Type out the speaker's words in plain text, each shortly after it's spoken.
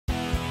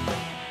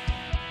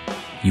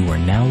You are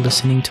now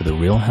listening to the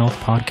Real Health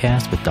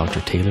Podcast with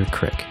Dr. Taylor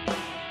Crick.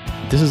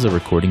 This is a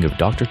recording of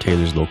Dr.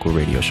 Taylor's local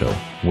radio show,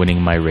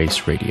 Winning My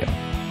Race Radio.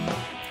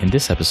 In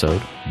this episode,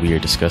 we are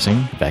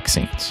discussing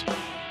vaccines.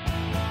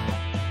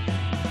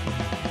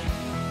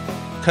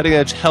 Cutting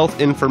edge health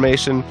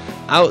information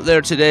out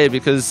there today,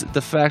 because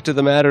the fact of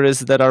the matter is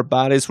that our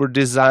bodies were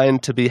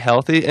designed to be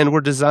healthy and we're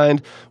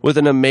designed with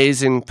an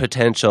amazing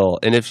potential.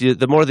 And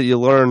the more that you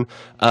learn,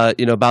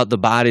 about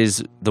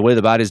the way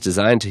the body's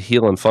designed to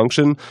heal and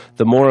function,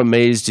 the more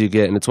amazed you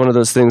get. And it's one of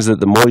those things that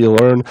the more you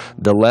learn,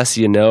 the less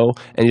you know,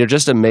 and you're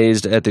just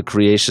amazed at the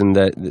creation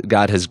that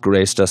God has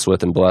graced us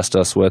with and blessed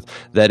us with,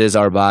 that is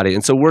our body.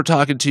 And so we're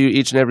talking to you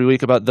each and every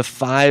week about the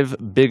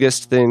 5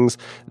 biggest things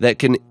that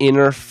can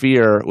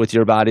interfere with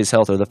your body's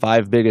health, or the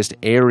 5 biggest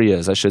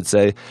areas, I should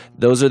say.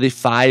 Those are the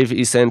 5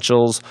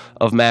 essentials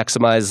of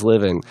maximized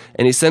living.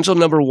 And essential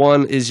number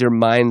 1 is your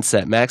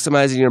mindset,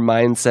 maximizing your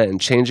mindset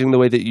and changing the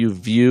way that you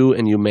view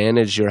and you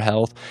manage your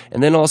health.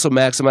 And then also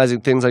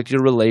maximizing things like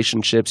your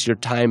relationships, your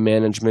time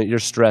management, your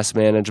stress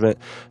management,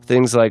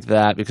 things like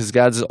that, because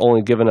God's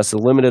only given us a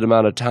limited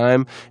amount of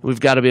time. We've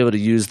got to be able to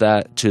use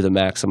that to the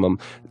maximum.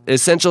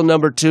 Essential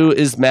number 2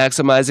 is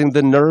maximizing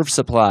the nerve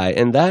supply,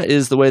 and that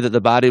is the way that the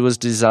body was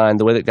designed,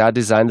 the way that God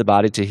designed the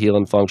body to heal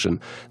and function.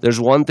 There's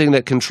one thing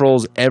that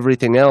controls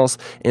everything else,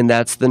 and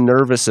that's the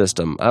nervous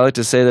system. I like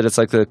to say that it's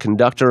like the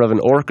conductor of an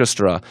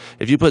orchestra.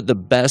 If you put the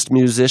best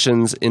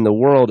musicians in the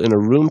world in a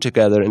room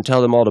together and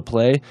tell them all to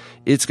play,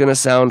 it's going to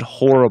sound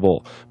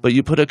horrible. But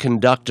you put a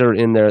conductor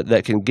in there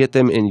that can get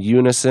them in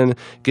unison,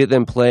 get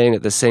them playing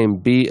at the same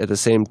beat, at the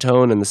same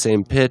tone, and the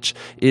same pitch,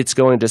 it's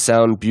going to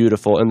sound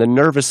beautiful. And the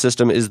nervous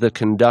system is the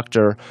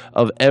conductor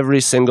of every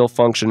single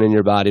function in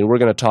your body. And we're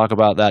going to talk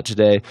about that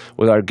today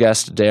with our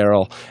guest,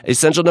 Daryl.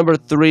 Essential number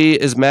 3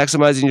 is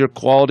maximizing your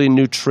quality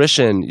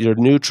nutrition, your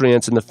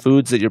nutrients and the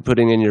foods that you're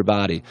putting in your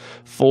body.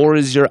 4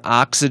 is your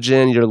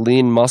oxygen, your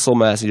lean muscle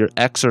mass, your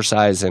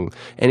exercising.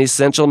 And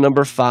essential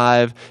number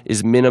 5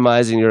 is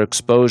minimizing your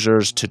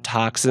exposures to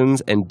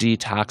toxins and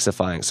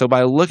detoxifying. So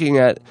by looking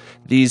at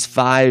these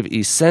 5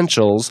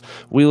 essentials,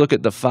 we look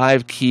at the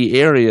 5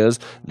 key areas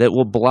that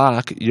will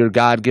block your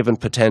God-given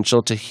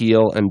potential to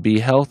heal and be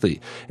healthy.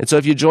 And so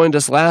if you joined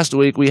us last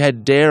week, we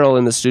had Daryl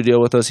in the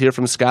studio with us here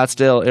from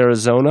Scottsdale,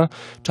 Arizona,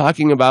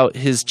 talking about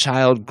his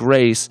child,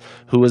 Grace,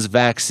 who was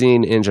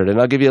vaccine injured. And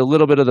I'll give you a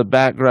little bit of the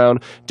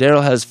background.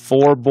 Daryl has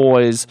 4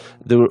 boys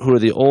who are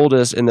the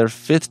oldest, and their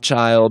 5th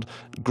child,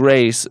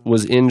 Grace,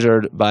 was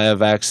injured by a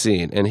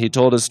vaccine. And he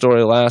told his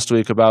story last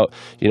week about,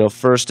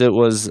 first it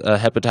was a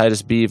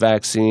hepatitis B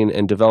vaccine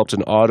and developed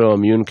an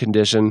autoimmune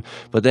condition,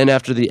 but then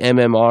after the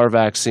MMR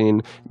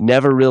vaccine,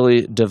 never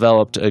really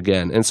developed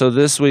again. And so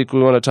this week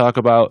we want to talk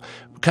about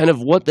kind of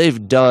what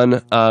they've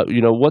done,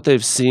 what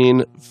they've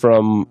seen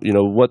from,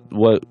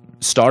 what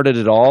started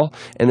it all,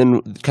 and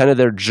then kind of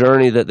their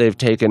journey that they've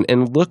taken,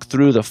 and look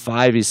through the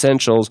 5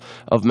 essentials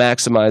of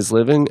maximized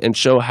living and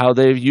show how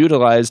they've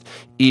utilized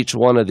each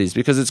one of these.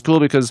 Because it's cool,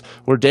 because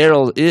where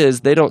Daryl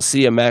is, they don't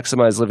see a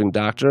maximized living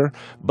doctor,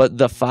 but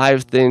the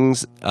 5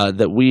 things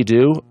that we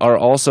do are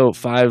also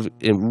 5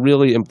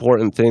 really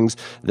important things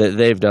that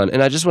they've done.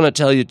 And I just want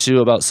to tell you too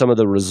about some of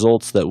the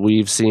results that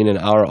we've seen in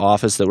our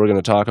office that we're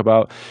going to talk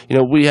about.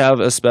 We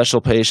have a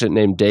special patient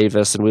named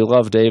Davis, and we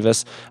love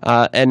Davis,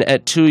 and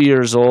at 2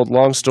 years old,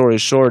 long story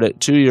short,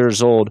 at 2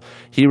 years old,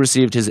 he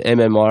received his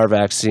MMR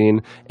vaccine,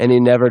 and he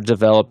never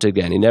developed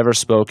again. He never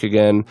spoke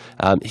again.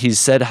 He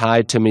said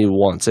hi to me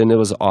once, and it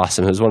was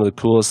awesome. It was one of the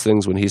coolest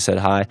things when he said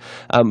hi,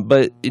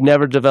 but he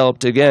never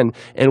developed again.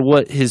 And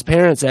what his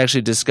parents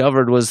actually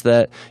discovered was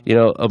that,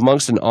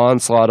 amongst an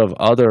onslaught of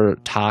other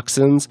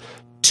toxins,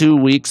 2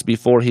 weeks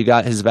before he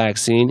got his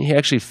vaccine, he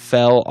actually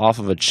fell off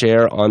of a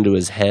chair onto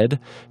his head,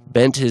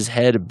 bent his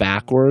head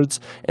backwards,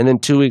 and then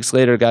 2 weeks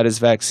later got his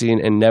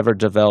vaccine and never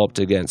developed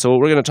again. So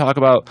what we're going to talk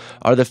about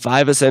are the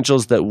 5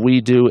 essentials that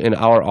we do in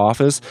our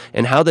office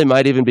and how they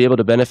might even be able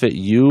to benefit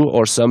you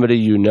or somebody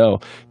you know.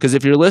 Because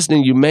if you're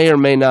listening, you may or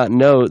may not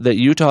know that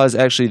Utah is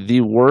actually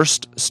the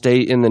worst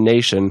state in the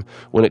nation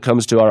when it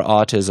comes to our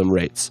autism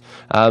rates.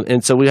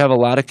 And so we have a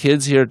lot of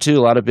kids here too,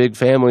 a lot of big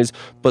families,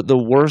 but the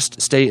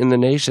worst state in the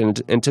nation.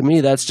 And to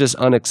me, that's just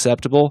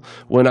unacceptable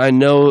when I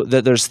know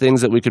that there's things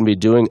that we can be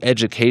doing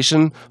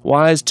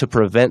education-wise to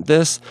prevent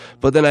this,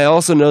 but then I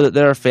also know that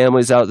there are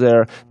families out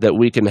there that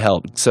we can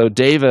help. So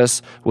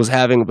Davis was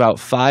having about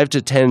 5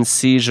 to 10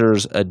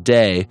 seizures a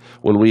day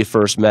when we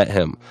first met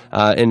him.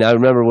 And I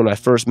remember when I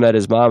first met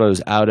his mom, I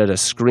was out at a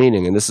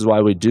screening, and this is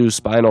why we do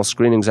spinal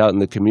screenings out in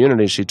the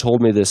community. She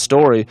told me this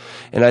story,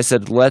 and I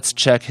said, let's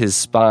check his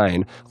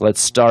spine. Let's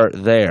start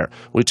there.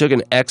 We took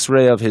an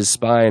x-ray of his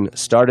spine,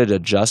 started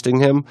adjusting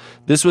him.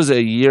 This was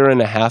a year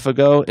and a half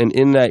ago, and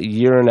in that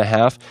year and a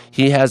half,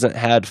 he hasn't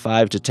had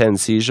 5 to 10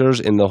 seizures seizures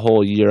in the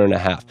whole year and a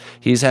half.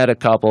 He's had a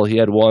couple. He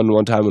had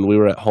one time when we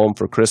were at home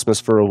for Christmas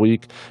for a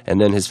week, and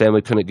then his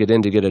family couldn't get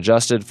in to get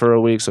adjusted for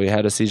a week, so he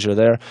had a seizure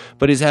there.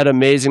 But he's had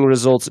amazing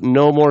results.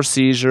 No more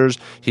seizures.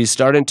 He's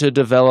starting to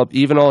develop.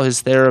 Even all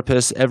his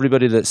therapists,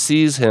 everybody that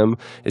sees him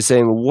is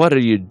saying, "What are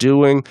you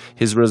doing?"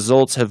 His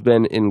results have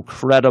been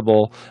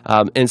incredible.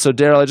 And so,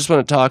 Daryl, I just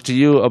want to talk to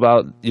you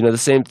about the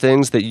same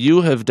things that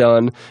you have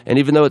done. And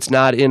even though it's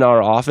not in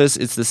our office,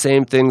 it's the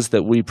same things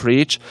that we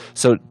preach.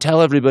 So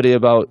tell everybody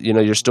about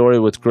your story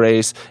with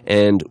Grace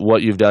and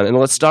what you've done. And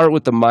let's start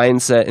with the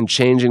mindset and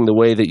changing the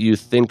way that you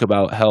think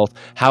about health.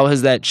 How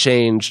has that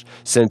changed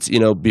since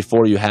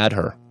before you had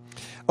her?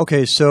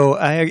 Okay, so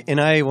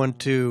I want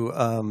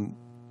to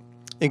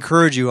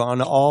encourage you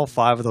on all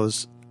 5 of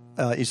those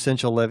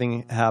essential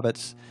living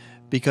habits,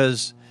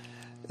 because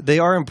they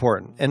are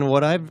important. And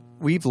what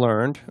we've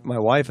learned, my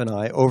wife and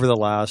I, over the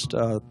last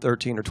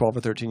 13 or 12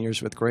 or 13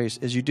 years with Grace,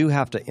 is you do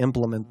have to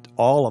implement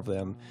all of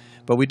them,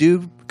 but we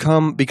do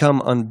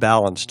become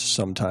unbalanced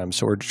sometimes.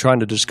 So we're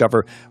trying to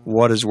discover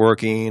what is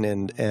working,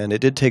 and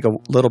it did take a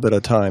little bit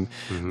of time.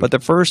 Mm-hmm. But the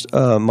first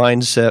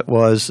mindset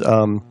was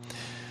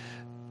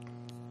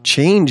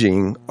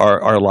changing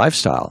our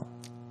lifestyle.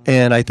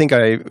 And I think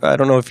I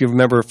don't know if you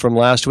remember from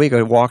last week,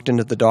 I walked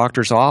into the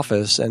doctor's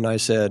office and I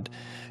said,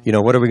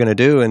 what are we going to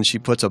do? And she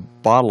puts a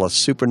bottle of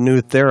Super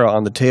Nuthera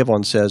on the table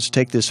and says,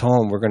 "Take this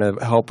home. We're going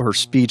to help her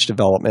speech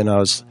development."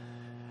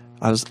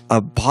 I was a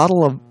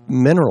bottle of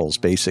minerals,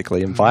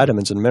 basically, and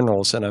vitamins and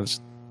minerals. And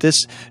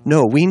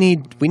we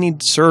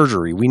need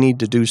surgery. We need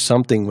to do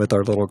something with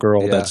our little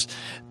girl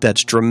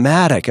that's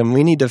dramatic, and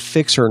we need to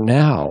fix her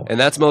now. And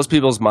that's most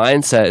people's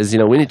mindset is,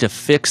 we need to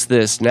fix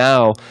this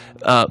now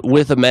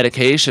with a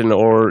medication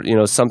or,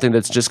 something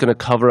that's just going to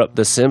cover up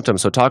the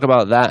symptoms. So talk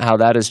about that, how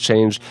that has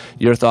changed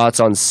your thoughts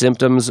on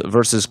symptoms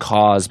versus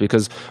cause,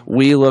 because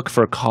we look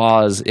for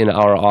cause in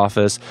our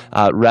office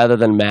rather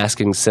than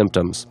masking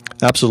symptoms.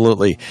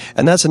 Absolutely.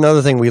 And that's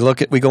another thing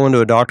we go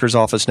into a doctor's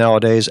office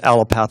nowadays,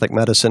 allopathic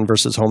medicine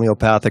versus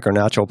homeopathic or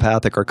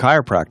naturopathic or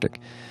chiropractic.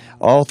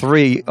 All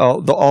three,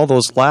 all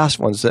those last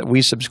ones that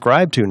we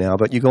subscribe to now,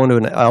 but you go into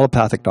an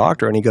allopathic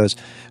doctor and he goes,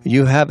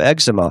 "You have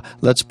eczema,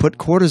 let's put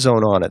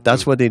cortisone on it."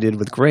 That's what they did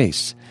with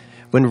Grace.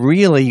 When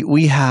really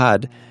we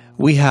had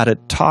a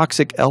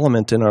toxic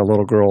element in our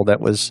little girl that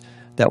was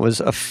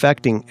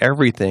affecting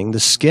everything, the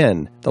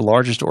skin, the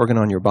largest organ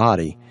on your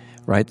body,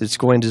 right? It's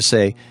going to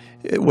say,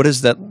 what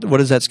does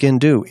that skin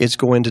do? It's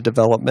going to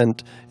develop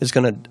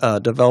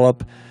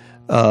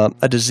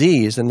a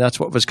disease, and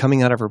that's what was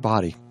coming out of her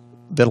body,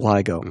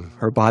 vitiligo.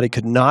 Her body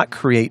could not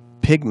create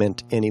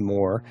pigment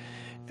anymore,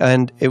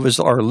 and it was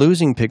our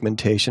losing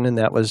pigmentation, and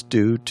that was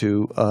due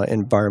to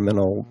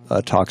environmental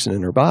toxin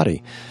in her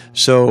body.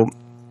 So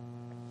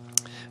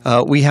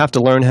we have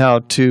to learn how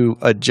to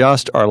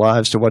adjust our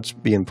lives to what's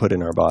being put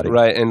in our body.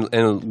 Right,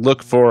 and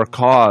look for a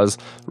cause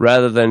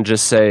rather than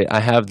just say, "I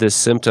have this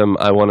symptom,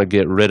 I want to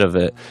get rid of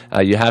it."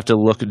 You have to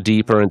look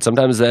deeper, and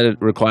sometimes that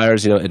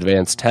requires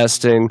advanced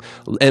testing.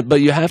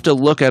 But you have to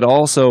look at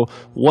also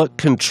what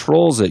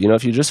controls it.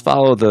 If you just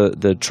follow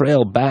the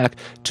trail back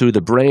to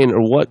the brain,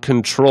 or what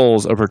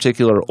controls a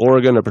particular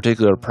organ, a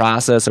particular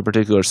process, a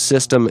particular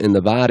system in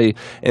the body.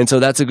 And so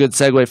that's a good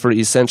segue for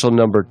essential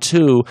number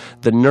 2,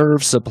 the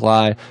nerve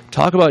supply.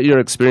 Talk about your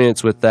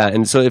experience with that.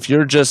 And so if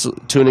you're just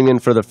tuning in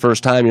for the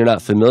first time, you're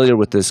not familiar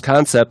with this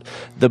concept,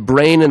 the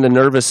brain and the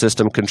nervous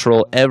system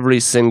control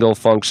every single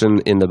function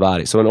in the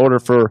body. So in order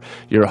for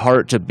your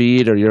heart to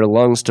beat, or your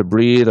lungs to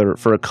breathe, or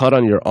for a cut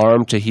on your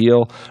arm to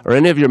heal, or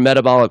any of your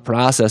metabolic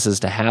processes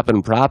to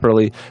happen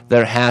properly,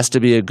 there has to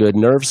be a good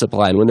nerve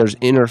supply. And when there's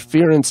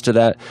interference to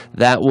that,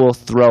 that will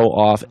throw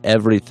off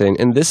everything.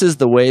 And this is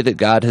the way that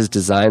God has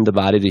designed the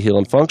body to heal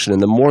and function.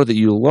 And the more that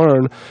you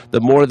learn,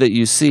 the more that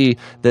you see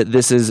that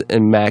this is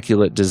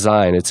immaculate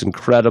design. It's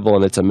incredible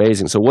and it's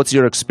amazing. So what's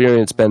your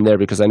experience been there?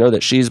 Because I know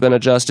that she's been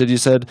adjusted, you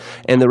said,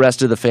 and the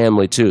rest of the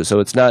family too.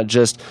 So it's not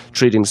just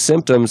treating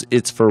symptoms,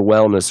 it's for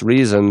wellness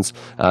reasons.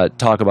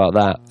 Talk about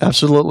that.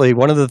 Absolutely.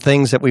 One of the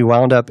things that we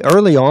wound up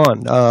early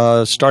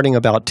on, starting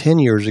about 10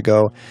 years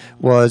ago,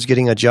 was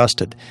getting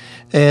adjusted.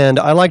 And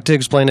I like to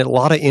explain it. A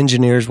lot of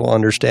engineers will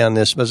understand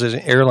this, but as an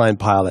airline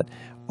pilot,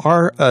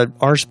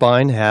 our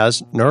spine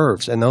has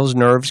nerves, and those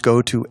nerves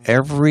go to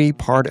every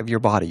part of your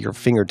body, your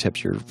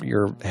fingertips,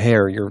 your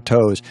hair, your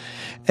toes.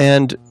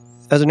 And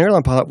as an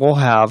airline pilot, we'll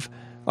have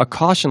a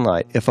caution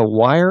light. If a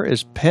wire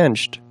is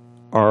pinched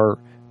or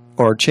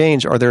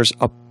changed, or there's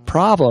a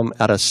problem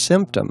at a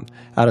system,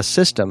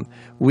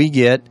 we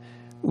get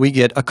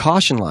a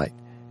caution light.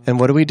 And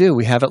what do?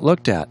 We have it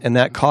looked at, and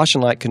that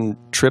caution light can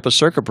trip a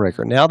circuit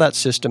breaker. Now that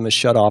system is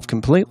shut off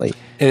completely.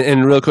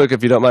 And real quick,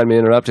 if you don't mind me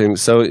interrupting,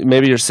 so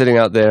maybe you're sitting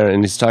out there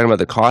and he's talking about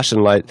the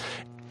caution light.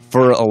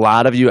 For a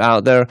lot of you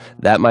out there,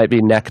 that might be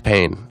neck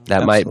pain.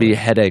 That might be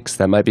headaches.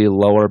 That might be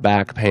lower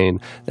back pain.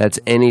 That's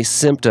any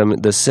symptom.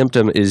 The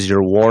symptom is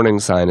your warning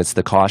sign. It's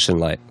the caution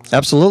light.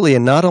 Absolutely.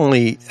 And not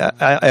only,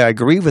 I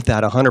agree with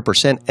that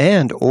 100%,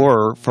 and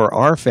or for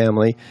our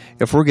family,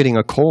 if we're getting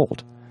a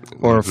cold.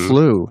 or a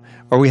flu,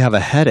 or we have a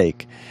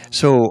headache.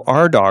 So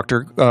our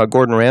doctor,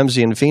 Gordon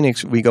Ramsay in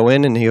Phoenix, we go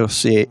in and he'll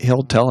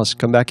tell us,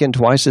 come back in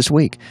twice this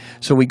week.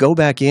 So we go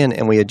back in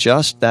and we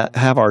adjust that,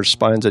 have our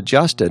spines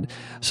adjusted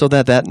so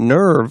that that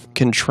nerve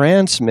can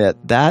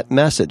transmit that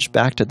message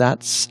back to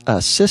that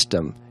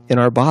system in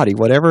our body,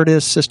 whatever it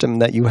is system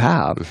that you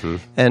have,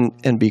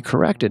 and be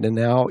corrected. And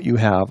now you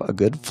have a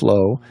good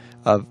flow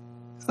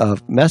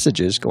of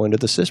messages going to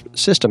the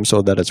system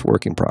so that it's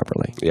working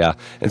properly. Yeah.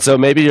 And so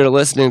maybe you're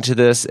listening to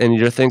this and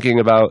you're thinking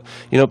about,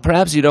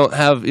 perhaps you don't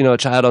have, a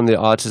child on the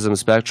autism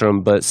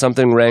spectrum, but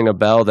something rang a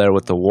bell there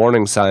with the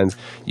warning signs.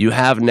 You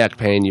have neck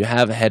pain, you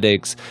have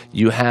headaches,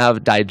 you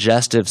have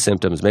digestive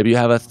symptoms. Maybe you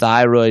have a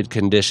thyroid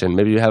condition.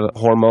 Maybe you have a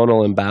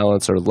hormonal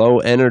imbalance or low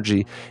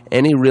energy.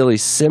 Any really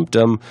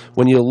symptom,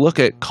 when you look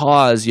at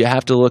cause, you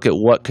have to look at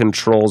what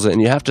controls it.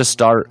 And you have to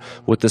start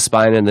with the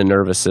spine and the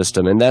nervous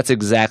system. And that's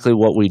exactly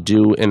what we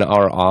do in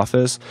our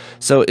office.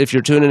 So if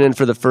you're tuning in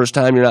for the first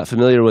time, you're not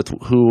familiar with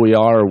who we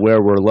are or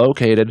where we're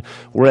located,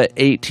 we're at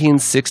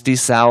 1860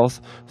 South,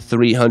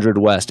 300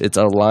 West. It's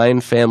Align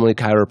Family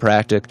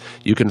Chiropractic.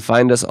 You can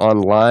find us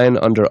online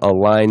under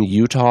Align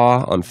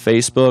Utah on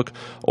Facebook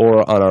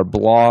or on our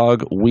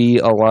blog,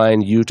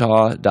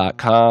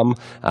 wealignutah.com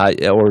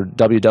or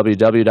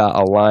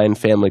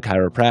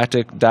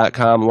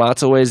www.alignfamilychiropractic.com.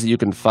 Lots of ways that you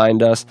can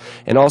find us.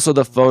 And also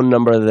the phone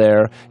number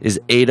there is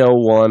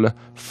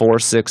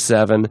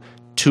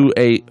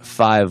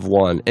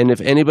 801-467-2851. And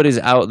if anybody's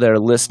out there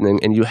listening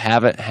and you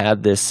haven't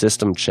had this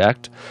system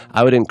checked,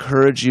 I would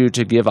encourage you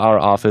to give our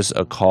office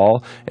a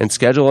call and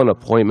schedule an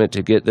appointment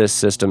to get this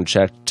system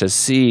checked to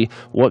see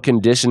what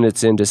condition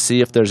it's in, to see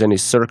if there's any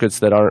circuits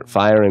that aren't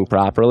firing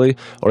properly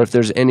or if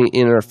there's any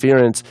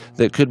interference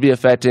that could be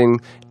affecting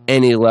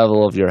any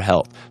level of your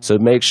health. So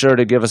make sure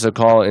to give us a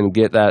call and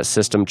get that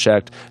system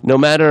checked, no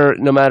matter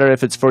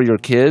if it's for your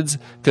kids.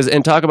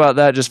 And talk about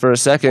that just for a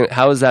second.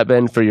 How has that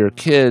been for your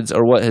kids,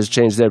 or what has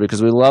changed there?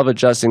 Because we love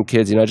adjusting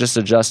kids. I just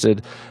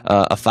adjusted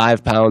a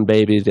 5-pound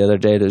baby the other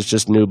day that's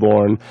just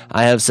newborn.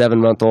 I have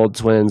 7-month-old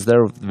twins.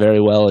 They're very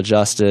well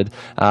adjusted.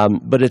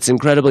 But it's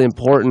incredibly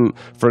important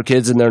for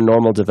kids in their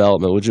normal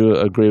development. Would you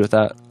agree with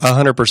that?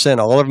 100%.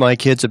 All of my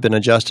kids have been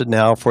adjusted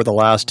now for the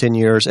last 10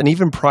 years. And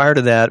even prior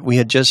to that, we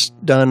had just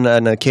done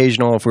an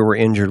occasional, if we were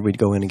injured, we'd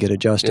go in and get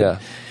adjusted. Yeah.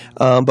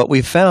 But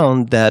we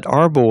found that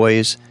our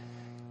boys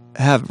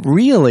have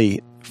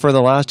really, for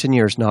the last 10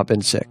 years, not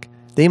been sick.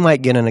 They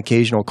might get an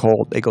occasional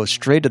cold. They go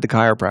straight to the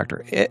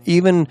chiropractor.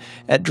 Even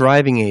at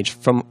driving age,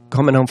 from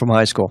coming home from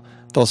high school,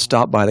 they'll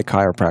stop by the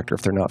chiropractor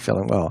if they're not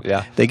feeling well.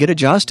 Yeah. They get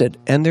adjusted,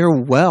 and they're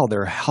well.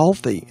 They're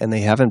healthy, and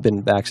they haven't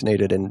been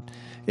vaccinated in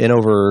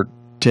over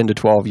 10 to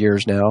 12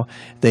 years now.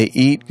 They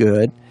eat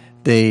good.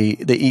 They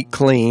eat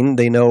clean.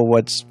 They know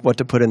what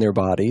to put in their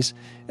bodies.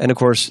 And, of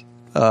course,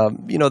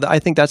 I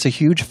think that's a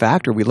huge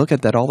factor. We look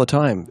at that all the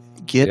time.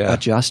 Get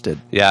adjusted.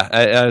 Yeah,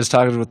 I was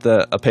talking with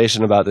a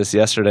patient about this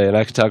yesterday, and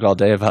I could talk all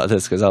day about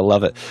this because I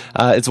love it.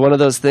 It's one of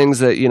those things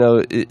that,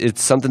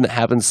 it's something that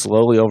happens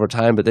slowly over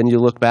time, but then you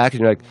look back and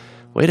you're like,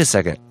 wait a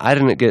second, I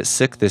didn't get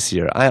sick this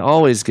year. I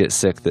always get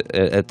sick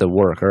at the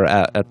work or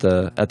at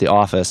the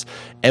office.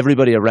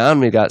 Everybody around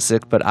me got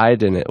sick, but I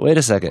didn't. Wait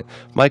a second,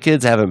 my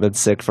kids haven't been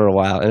sick for a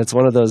while. And it's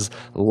one of those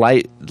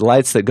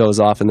lights that goes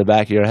off in the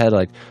back of your head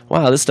like,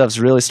 wow, this stuff's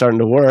really starting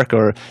to work.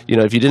 Or,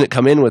 if you didn't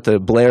come in with a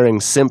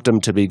blaring symptom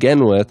to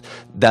begin with,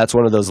 that's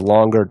one of those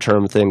longer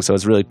term things. So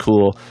it's really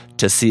cool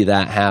to see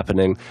that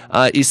happening.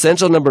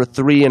 Essential number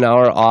 3 in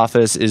our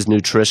office is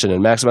nutrition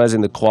and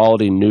maximizing the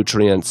quality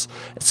nutrients.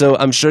 So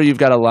I'm sure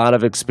you've got a lot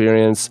of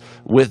experience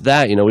with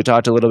that. We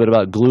talked a little bit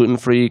about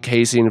gluten-free,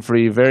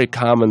 casein-free, very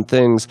common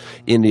things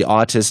in the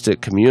autistic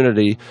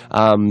community.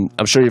 I'm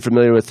sure you're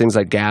familiar with things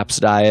like GAPS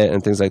diet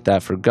and things like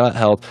that for gut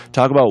health.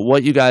 Talk about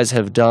what you guys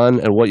have done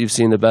and what you've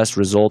seen the best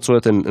results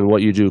with and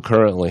what you do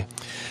currently.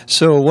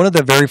 So one of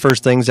the very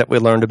first things that we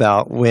learned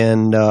about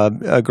when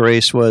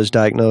Grace was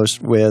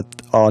diagnosed with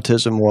autism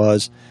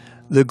was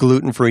the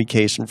gluten-free,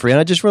 casein-free. And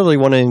I just really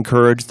want to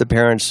encourage the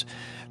parents,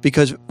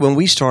 because when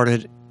we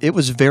started, it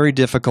was very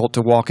difficult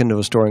to walk into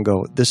a store and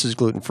go, this is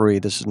gluten-free,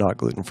 this is not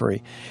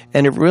gluten-free.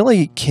 And it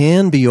really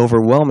can be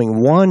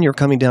overwhelming. 1, you're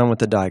coming down with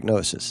the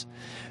diagnosis.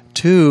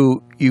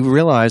 2, you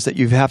realize that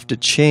you have to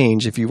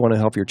change, if you want to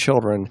help your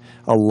children,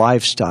 a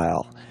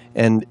lifestyle.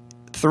 And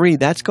 3,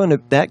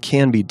 that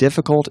can be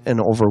difficult and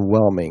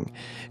overwhelming.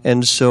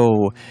 And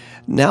so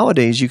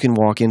nowadays you can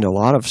walk into a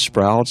lot of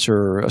Sprouts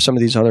or some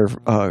of these other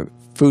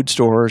food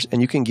stores,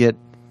 and you can get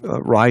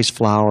rice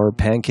flour,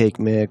 pancake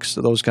mix,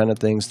 those kind of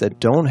things that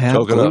don't have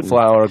coconut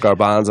flour,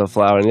 garbanzo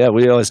flour. And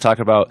we always talk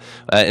about,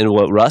 and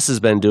what Russ has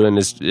been doing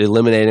is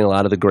eliminating a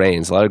lot of the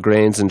grains,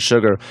 and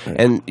sugar.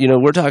 Right. And,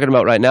 we're talking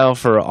about right now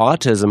for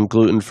autism,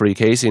 gluten-free,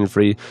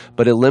 casein-free,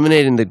 but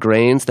eliminating the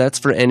grains, that's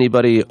for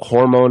anybody,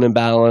 hormone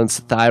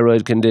imbalance,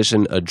 thyroid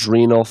condition,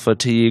 adrenal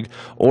fatigue,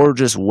 or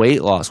just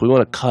weight loss. We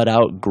want to cut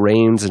out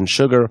grains and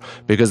sugar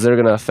because they're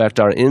going to affect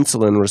our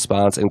insulin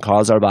response and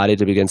cause our body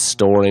to begin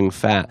storing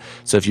fat.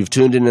 So if you've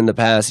tuned in the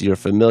past, you're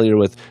familiar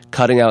with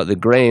cutting out the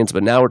grains,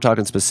 but now we're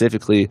talking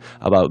specifically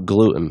about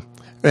gluten.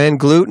 And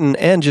gluten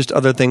and just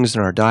other things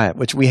in our diet,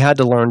 which we had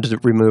to learn to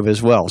remove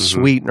as well.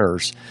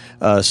 Sweeteners,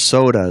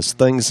 sodas,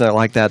 things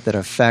like that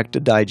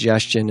affect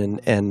digestion.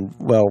 And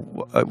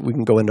we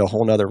can go into a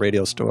whole nother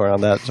radio story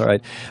on that, all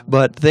right.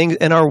 But things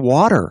in our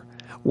water.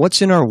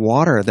 What's in our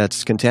water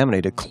that's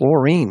contaminated?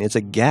 Chlorine. It's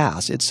a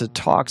gas. It's a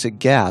toxic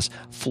gas.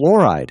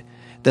 Fluoride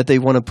that they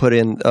want to put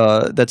in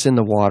that's in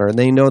the water. And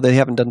they know they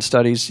haven't done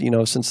studies,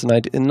 since in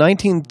the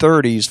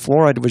 1930s,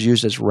 fluoride was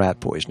used as rat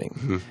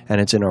poisoning, and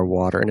it's in our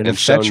water, and it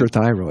affects your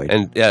thyroid.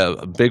 And yeah,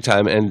 big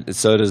time. And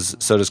so does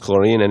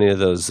chlorine, any of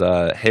those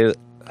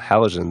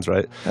halogens,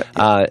 right?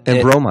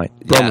 And bromines.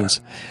 Yeah.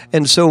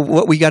 And so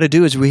what we got to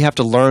do is we have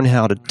to learn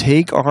how to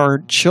take our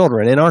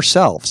children and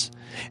ourselves,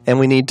 and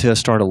we need to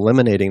start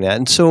eliminating that.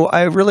 And so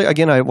I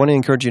want to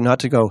encourage you not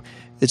to go,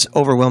 it's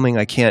overwhelming,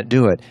 I can't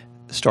do it.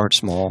 Start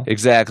small.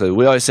 Exactly.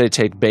 We always say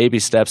take baby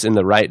steps in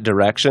the right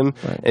direction.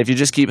 Right. And if you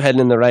just keep heading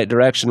in the right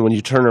direction, when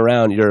you turn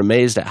around, you're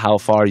amazed at how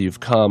far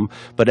you've come.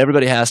 But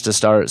everybody has to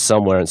start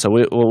somewhere. And so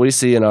what we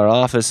see in our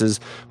office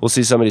is we'll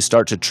see somebody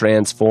start to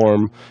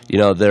transform,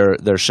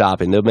 their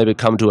shopping. They'll maybe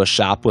come to a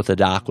shop with a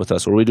doc with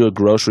us, where we do a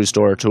grocery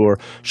store tour,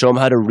 show them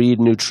how to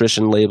read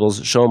nutrition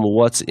labels, show them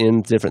what's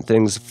in different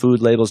things,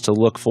 food labels to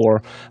look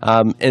for,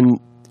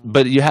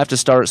 But you have to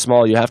start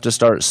small. You have to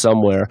start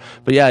somewhere.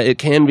 But yeah, it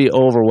can be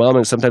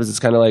overwhelming. Sometimes it's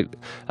kind of like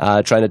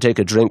trying to take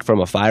a drink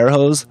from a fire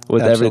hose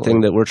with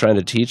everything that we're trying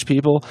to teach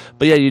people.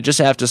 But yeah, you just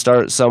have to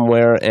start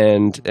somewhere,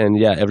 and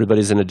yeah,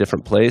 everybody's in a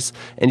different place.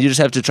 And you just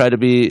have to try to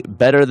be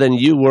better than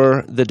you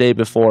were the day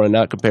before and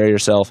not compare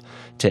yourself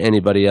to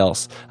anybody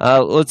else.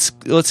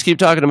 Let's keep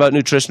talking about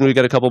nutrition. We've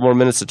got a couple more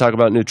minutes to talk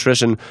about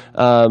nutrition.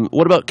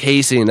 What about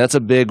casein? That's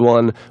a big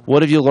one.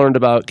 What have you learned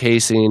about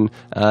casein?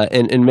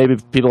 And maybe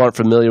people aren't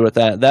familiar with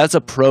that. That's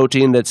a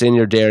protein that's in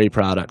your dairy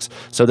products.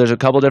 So there's a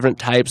couple different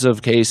types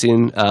of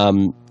casein.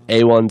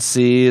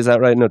 A1C, is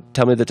that right? No,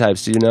 tell me the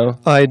types. Do you know?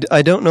 I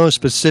don't know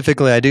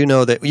specifically. I do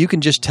know that you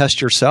can just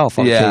test yourself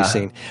on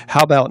casein.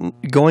 How about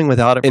going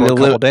without it for a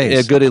couple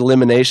days? A good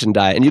elimination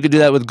diet. And you can do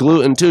that with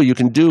gluten too. You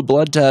can do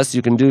blood tests,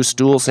 you can do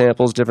stool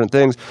samples, different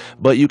things,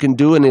 but you can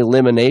do an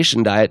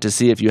elimination diet to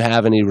see if you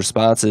have any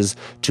responses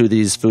to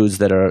these foods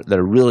that are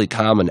really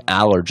common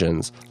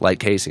allergens like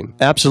casein.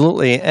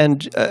 Absolutely.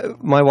 And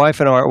my wife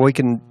and I,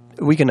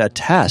 we can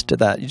attest to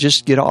that. You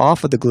just get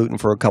off of the gluten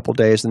for a couple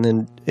days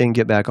and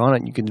get back on it,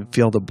 and you can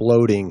feel the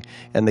bloating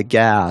and the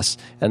gas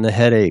and the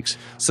headaches.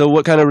 So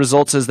what kind of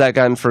results has that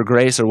gotten for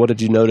Grace, or what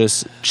did you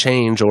notice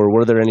change, or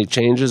were there any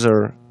changes?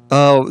 Or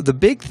the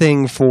big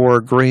thing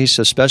for Grace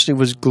especially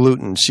was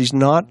gluten. She's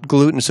not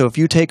gluten, so if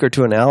you take her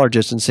to an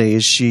allergist and say,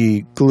 is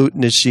she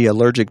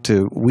allergic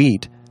to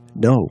wheat?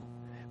 No.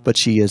 But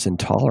she is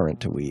intolerant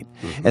to wheat.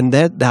 Mm-hmm. And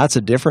that's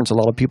a difference. A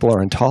lot of people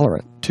are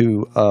intolerant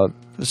to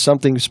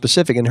something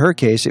specific. In her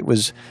case, it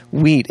was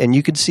wheat, and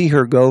you could see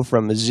her go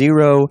from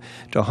 0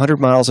 to 100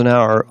 miles an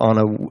hour on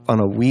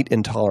a wheat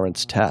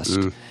intolerance test.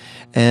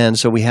 And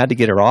so we had to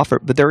get her off it.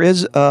 But there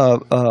is a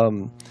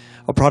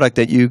product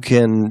that you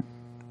can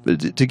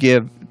to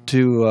give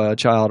to a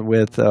child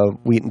with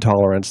wheat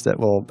intolerance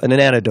an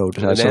antidote,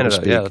 so to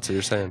speak. Yeah, that's what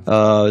you're saying.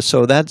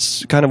 So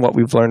that's kind of what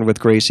we've learned with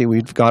Gracie.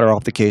 We've got her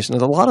off the case. And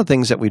there's a lot of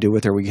things that we do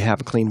with her. We have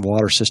a clean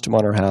water system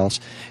on our house,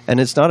 and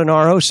it's not an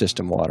RO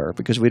system water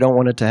because we don't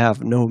want it to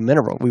have no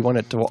mineral. We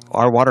want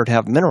our water to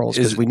have minerals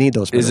because we need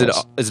those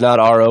minerals. Is not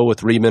RO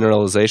with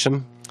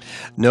remineralization?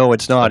 No,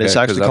 it's not. Okay, it's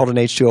actually called an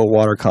H2O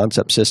water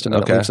concept system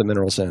that leaves the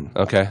minerals in.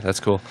 Okay, that's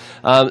cool.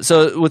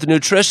 So with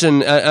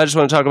nutrition, I just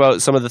want to talk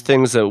about some of the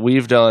things that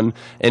we've done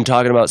in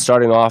talking about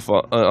starting off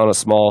on a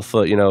small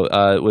foot,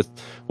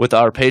 with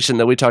our patient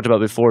that we talked about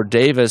before,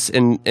 Davis,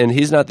 and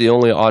he's not the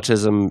only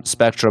autism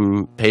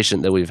spectrum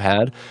patient that we've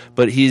had,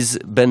 but he's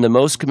been the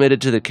most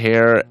committed to the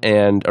care,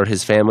 or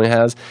his family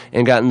has,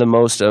 and gotten the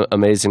most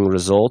amazing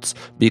results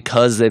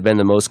because they've been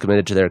the most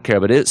committed to their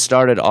care. But it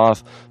started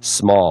off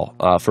small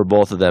for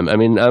both of them. I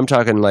mean, I'm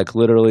talking like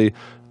literally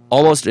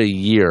almost a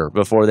year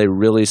before they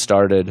really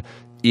started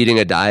eating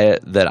a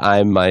diet that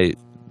I might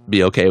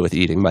be okay with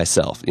eating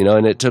myself,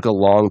 and it took a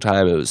long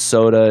time. It was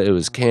soda, it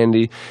was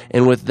candy,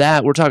 and with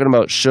that, we're talking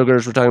about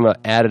sugars, we're talking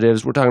about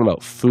additives, we're talking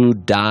about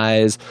food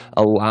dyes.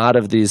 A lot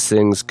of these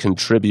things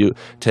contribute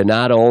to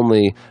not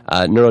only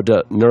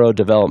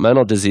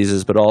neurodevelopmental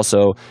diseases, but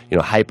also,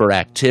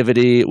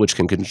 hyperactivity, which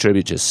can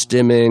contribute to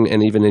stimming,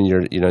 and even in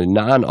your,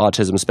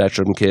 non-autism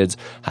spectrum kids,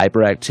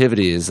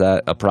 hyperactivity. Is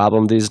that a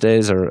problem these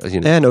days? And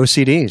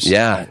OCDs.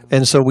 Yeah.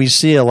 And so we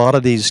see a lot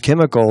of these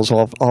chemicals.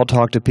 I'll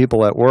talk to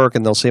people at work,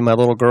 and they'll say, my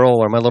little girl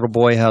or my little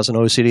boy has an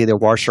OCD. They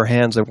wash their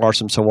hands. They wash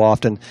them so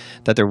often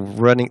that they're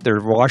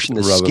washing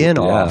the skin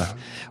off.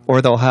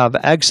 Or they'll have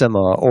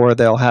eczema, or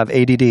they'll have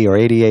ADD or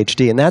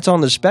ADHD. And that's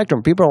on the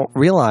spectrum. People don't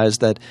realize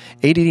that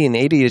ADD and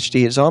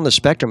ADHD is on the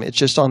spectrum. It's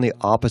just on the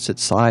opposite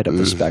side of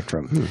the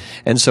spectrum.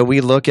 And so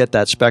we look at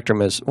that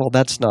spectrum as, well,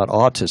 that's not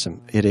autism.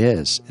 It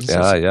is.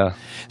 Yeah.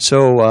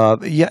 So,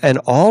 and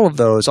all of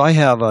those, I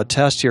have a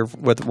test here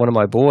with one of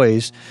my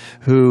boys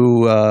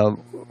who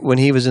when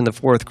he was in the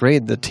 4th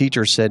grade, the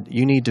teacher said,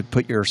 you need to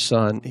put your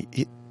son,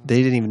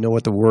 they didn't even know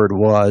what the word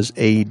was,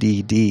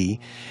 ADD,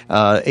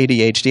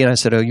 ADHD. And I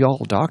said, oh, y'all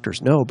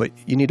doctors know, but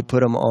you need to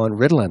put them on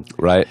Ritalin.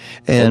 Right.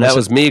 And that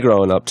was me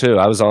growing up, too.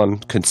 I was on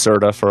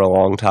Concerta for a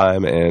long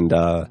time, and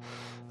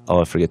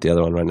I forget the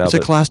other one right now. It's a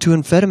class 2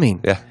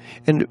 amphetamine. Yeah.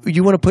 And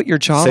you want to put your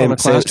child on a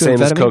class 2 amphetamine?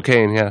 Same as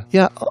cocaine, yeah.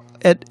 Yeah.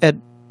 At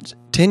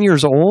 10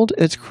 years old,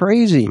 it's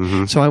crazy.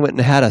 Mm-hmm. So I went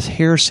and had a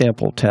hair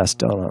sample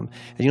test on them.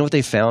 And you know what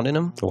they found in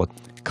them? What?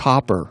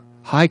 Copper.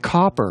 High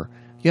copper.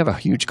 You have a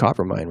huge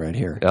copper mine right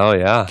here. Oh,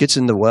 yeah. Gets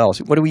in the wells.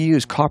 What do we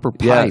use? Copper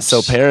pipes. Yeah,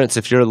 so parents,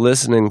 if you're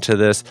listening to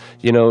this,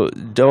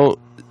 don't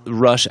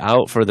rush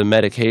out for the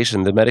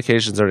medication. The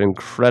medications are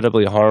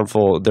incredibly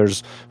harmful.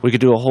 We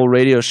could do a whole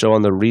radio show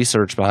on the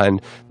research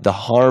behind the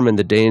harm and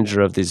the danger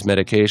of these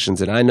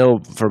medications. And I know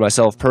for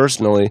myself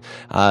personally,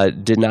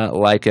 did not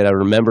like it. I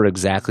remember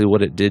exactly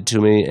what it did to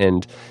me.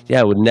 And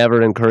I would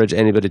never encourage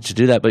anybody to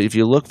do that. But if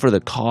you look for the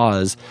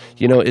cause,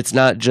 it's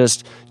not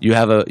just you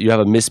have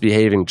a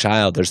misbehaving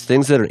child. There's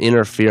things that are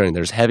interfering.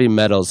 There's heavy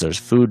metals, there's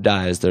food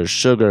dyes, there's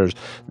sugars,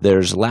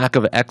 there's lack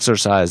of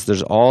exercise.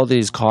 There's all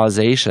these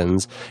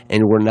causations,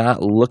 and we're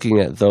not looking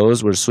at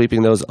those. We're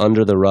sweeping those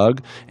under the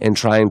rug and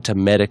trying to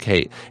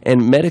medicate.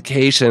 And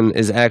medication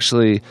is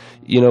actually,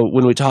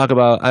 when we talk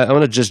about, I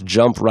want to just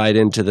jump right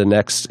into the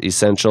next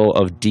essential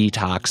of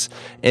detox.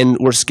 And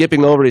we're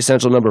skipping over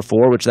essential number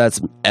 4, which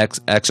that's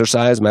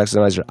exercise,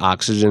 maximize your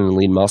oxygen and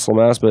lean muscle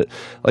mass. But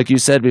like you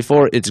said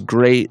before, it's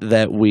great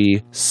that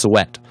we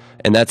sweat.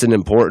 And that's an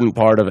important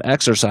part of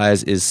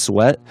exercise is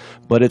sweat,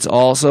 but it's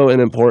also an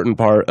important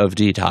part of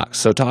detox.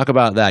 So talk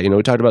about that.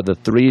 We talked about the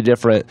 3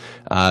 different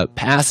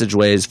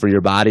passageways for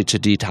your body to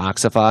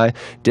detoxify,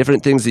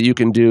 different things that you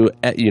can do.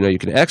 You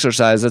can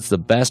exercise. That's the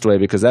best way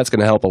because that's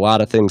going to help a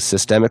lot of things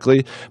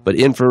systemically, but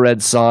infrared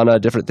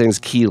sauna, different things,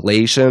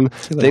 chelation,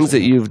 things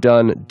that you've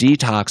done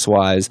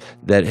detox-wise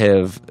that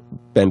have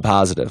been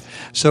positive.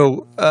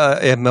 So,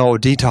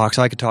 detox,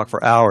 I could talk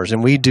for hours,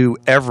 and we do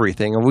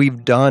everything, and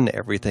we've done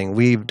everything.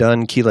 We've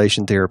done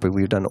chelation therapy.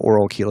 We've done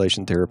oral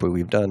chelation therapy.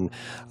 We've done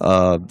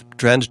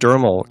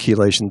transdermal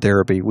chelation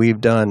therapy. We've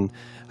done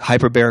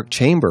hyperbaric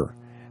chamber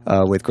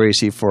with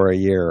Gracie for a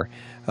year.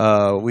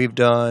 We've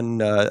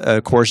done,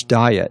 of course,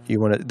 diet.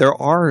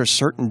 There are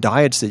certain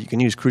diets that you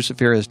can use,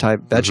 cruciferous type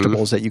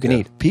vegetables that you can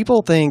eat.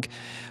 People think,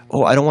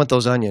 oh, I don't want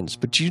those onions.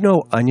 But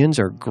onions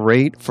are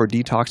great for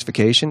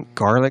detoxification,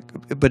 garlic,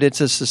 but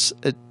it's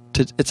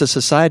a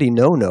society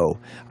no-no.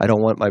 I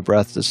don't want my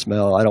breath to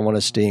smell. I don't want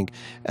to stink.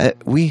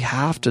 We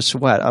have to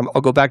sweat.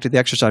 I'll go back to the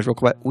exercise real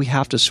quick. We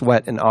have to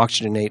sweat and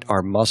oxygenate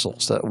our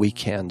muscles so that we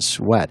can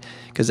sweat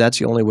because that's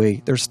the only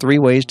way. There's 3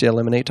 ways to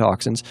eliminate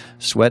toxins: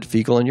 sweat,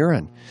 fecal, and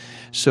urine.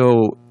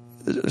 So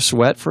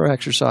sweat for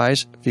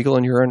exercise, fecal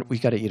and urine, we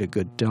got to eat a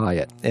good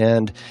diet.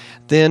 And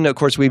then, of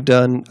course, we've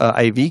done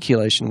IV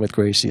chelation with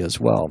Gracie as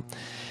well.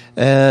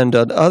 And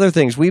other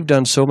things, we've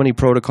done so many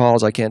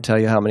protocols. I can't tell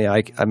you how many.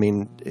 I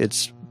mean,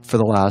 it's for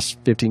the last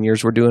 15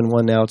 years. We're doing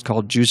one now. It's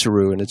called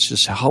Juiceroo, and it's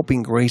just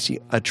helping Gracie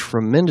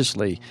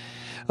tremendously.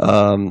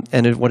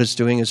 What it's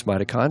doing is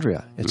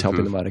mitochondria. It's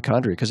helping the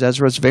mitochondria because it has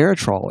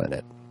resveratrol in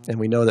it. And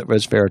we know that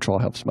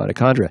resveratrol helps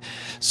mitochondria.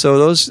 So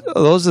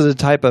those are the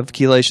type of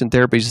chelation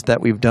therapies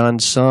that we've done.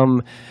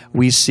 Some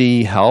we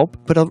see help,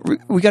 but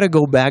we got to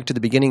go back to the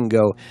beginning and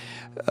go,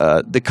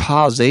 the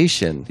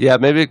causation. Yeah,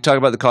 maybe talk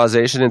about the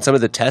causation and some of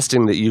the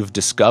testing that you've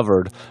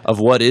discovered of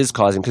what is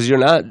causing. Because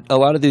a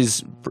lot of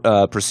these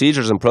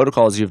procedures and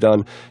protocols you've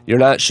done, you're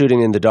not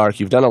shooting in the dark.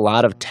 You've done a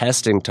lot of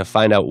testing to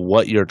find out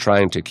what you're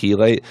trying to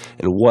chelate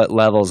and what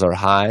levels are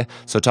high.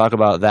 So talk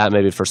about that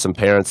maybe for some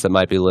parents that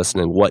might be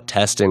listening, what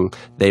testing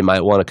they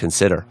might want to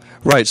consider.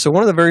 Right. So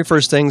one of the very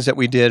first things that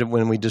we did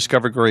when we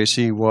discovered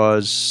Gracie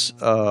was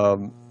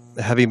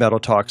heavy metal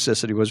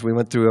toxicity. We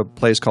went through a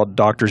place called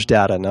Doctor's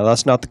Data. Now,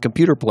 that's not the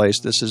computer place.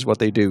 This is what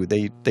they do.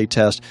 They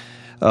test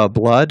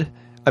blood.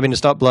 I mean,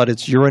 it's not blood.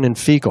 It's urine and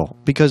fecal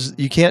because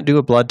you can't do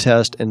a blood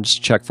test and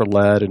check for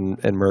lead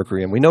and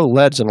mercury. And we know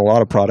lead's in a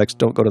lot of products.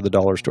 Don't go to the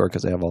dollar store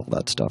because they have all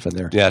that stuff in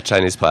there. Yeah,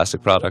 Chinese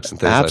plastic products and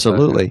things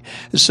Absolutely. like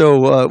that.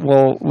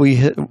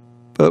 Absolutely. So,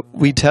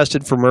 we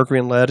tested for mercury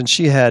and lead, and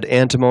she had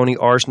antimony,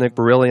 arsenic,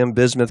 beryllium,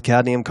 bismuth,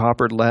 cadmium,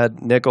 copper,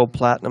 lead, nickel,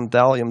 platinum,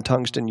 thallium,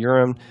 tungsten,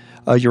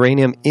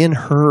 uranium in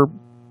her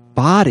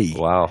body.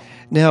 Wow.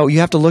 Now, you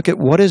have to look at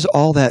what does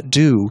all that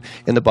do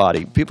in the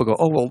body. People go,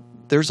 oh, well,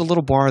 there's a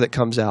little bar that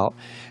comes out,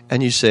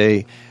 and you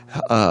say,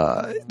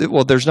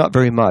 well, there's not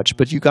very much,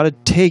 but you got to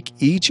take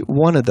each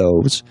one of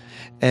those,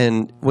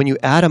 and when you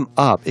add them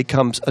up, it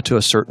comes to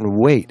a certain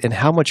weight. And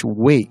how much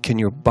weight can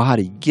your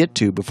body get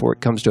to before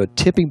it comes to a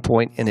tipping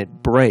point and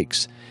it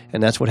breaks?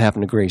 And that's what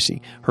happened to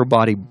Gracie. Her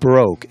body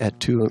broke at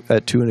 2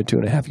 and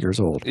 2.5 years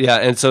old. Yeah,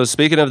 and so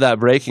speaking of that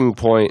breaking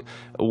point,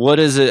 what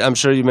is it? I'm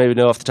sure you maybe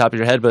know off the top of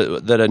your head,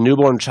 but that a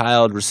newborn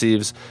child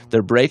receives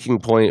their breaking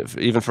point,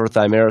 even for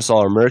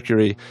thimerosal or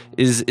mercury,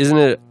 isn't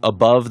it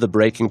above the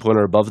breaking point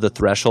or above the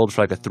threshold sold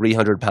for like a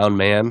 300-pound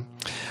man?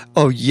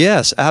 Oh,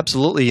 yes,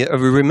 absolutely.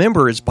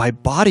 Remember, it's by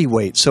body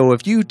weight. So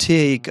if you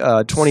take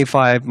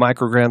 25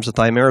 micrograms of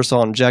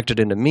thimerosal injected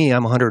into me,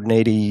 I'm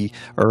 180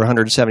 or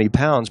 170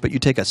 pounds, but you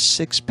take a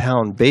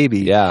 6-pound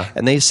baby,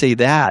 and they say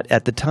that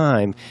at the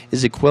time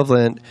is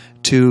equivalent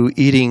to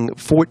eating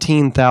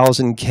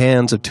 14,000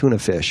 cans of tuna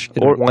fish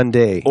in one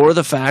day. Or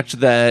the fact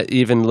that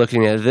even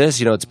looking at this,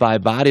 it's by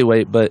body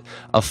weight, but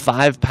a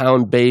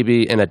 5-pound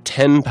baby and a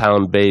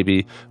 10-pound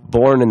baby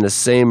born in the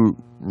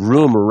same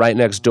room right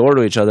next door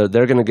to each other,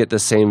 they're going to get the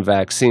same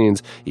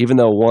vaccines, even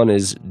though one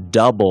is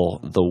double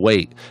the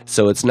weight.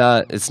 So it's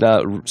not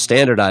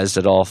standardized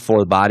at all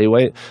for body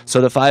weight. So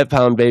the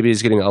 5-pound baby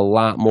is getting a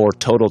lot more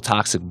total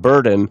toxic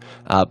burden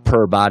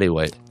per body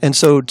weight. And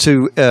so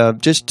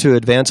just to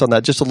advance on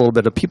that just a little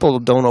bit, people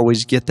don't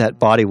always get that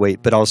body weight,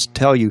 but I'll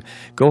tell you,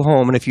 go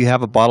home, and if you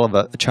have a bottle of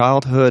a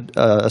childhood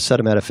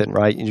acetaminophen,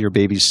 right, and your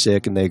baby's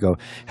sick, and they go,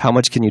 how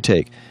much can you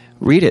take?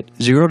 Read it.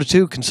 0 to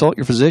 2, consult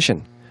your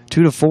physician.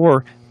 2 to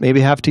 4,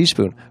 maybe half a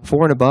teaspoon.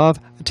 4 and above,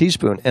 a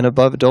teaspoon. And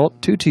above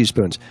adult, 2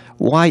 teaspoons.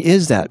 Why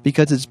is that?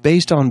 Because it's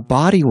based on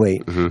body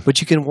weight. Mm-hmm. But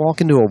you can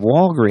walk into a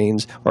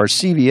Walgreens or a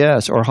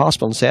CVS or a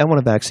hospital and say, I want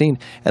a vaccine.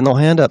 And they'll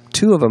hand up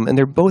 2 of them, and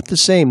they're both the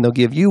same. They'll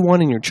give you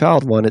one and your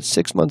child one at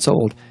 6 months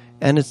old.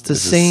 And it's the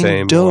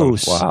same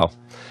dose. One. Wow.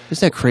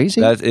 Isn't that crazy?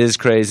 That is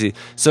crazy.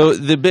 So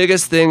the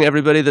biggest thing,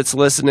 everybody that's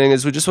listening,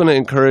 is we just want to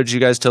encourage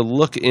you guys to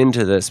look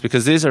into this,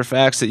 because these are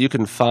facts that you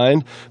can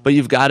find, but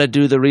you've got to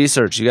do the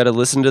research. You got to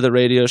listen to the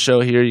radio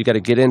show here. You got to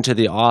get into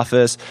the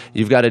office.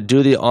 You've got to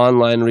do the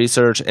online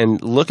research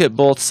and look at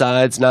both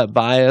sides, not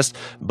biased,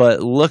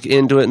 but look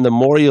into it. And the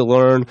more you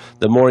learn,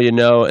 the more you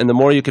know, and the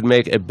more you can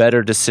make a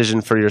better decision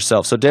for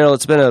yourself. So Daryl,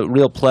 it's been a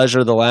real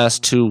pleasure the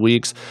last 2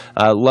 weeks.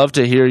 Love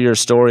to hear your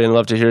story and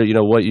love to hear,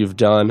 what you've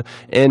done.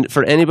 And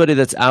for anybody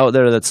that's out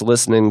there that's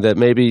listening that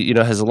maybe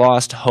has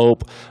lost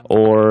hope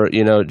or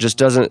just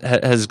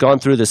has gone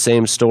through the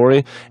same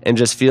story and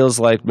just feels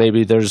like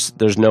maybe there's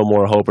no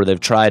more hope, or they've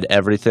tried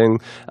everything,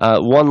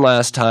 one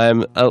last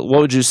time, what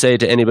would you say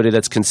to anybody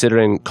that's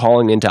considering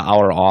calling into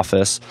our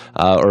office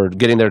or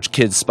getting their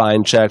kid's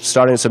spine checked,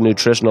 starting some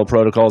nutritional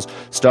protocols,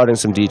 starting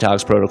some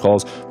detox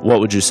protocols? What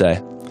would you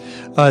say?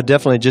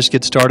 Definitely just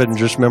get started and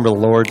just remember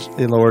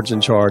the Lord's in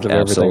charge of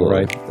everything,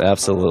 right?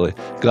 Absolutely.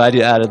 Glad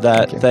you added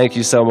that. Thank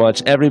you so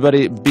much.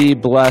 Everybody be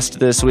blessed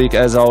this week.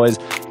 As always,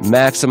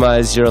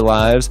 maximize your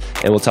lives,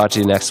 and we'll talk to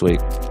you next week.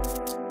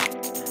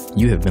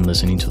 You have been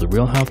listening to the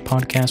Real Health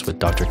Podcast with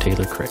Dr.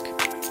 Taylor Crick.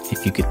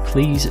 If you could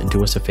please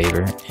do us a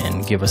favor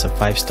and give us a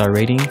 5-star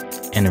rating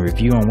and a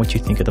review on what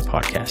you think of the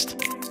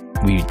podcast.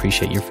 We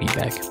appreciate your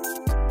feedback.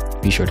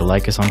 Be sure to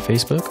like us on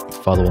Facebook,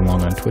 follow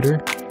along on Twitter,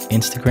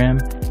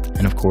 Instagram,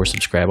 and of course,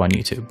 subscribe on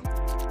YouTube.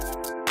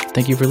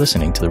 Thank you for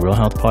listening to the Real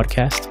Health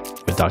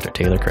Podcast with Dr.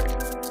 Taylor Crick.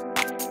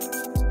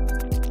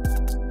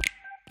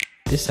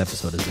 This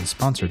episode has been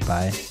sponsored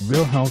by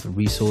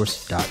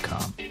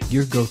realhealthresource.com,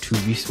 your go-to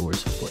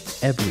resource for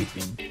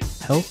everything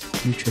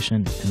health, nutrition,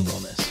 and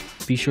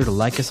wellness. Be sure to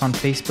like us on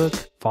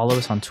Facebook, follow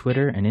us on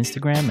Twitter and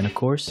Instagram, and of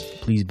course,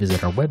 please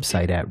visit our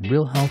website at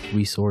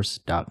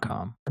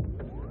realhealthresource.com.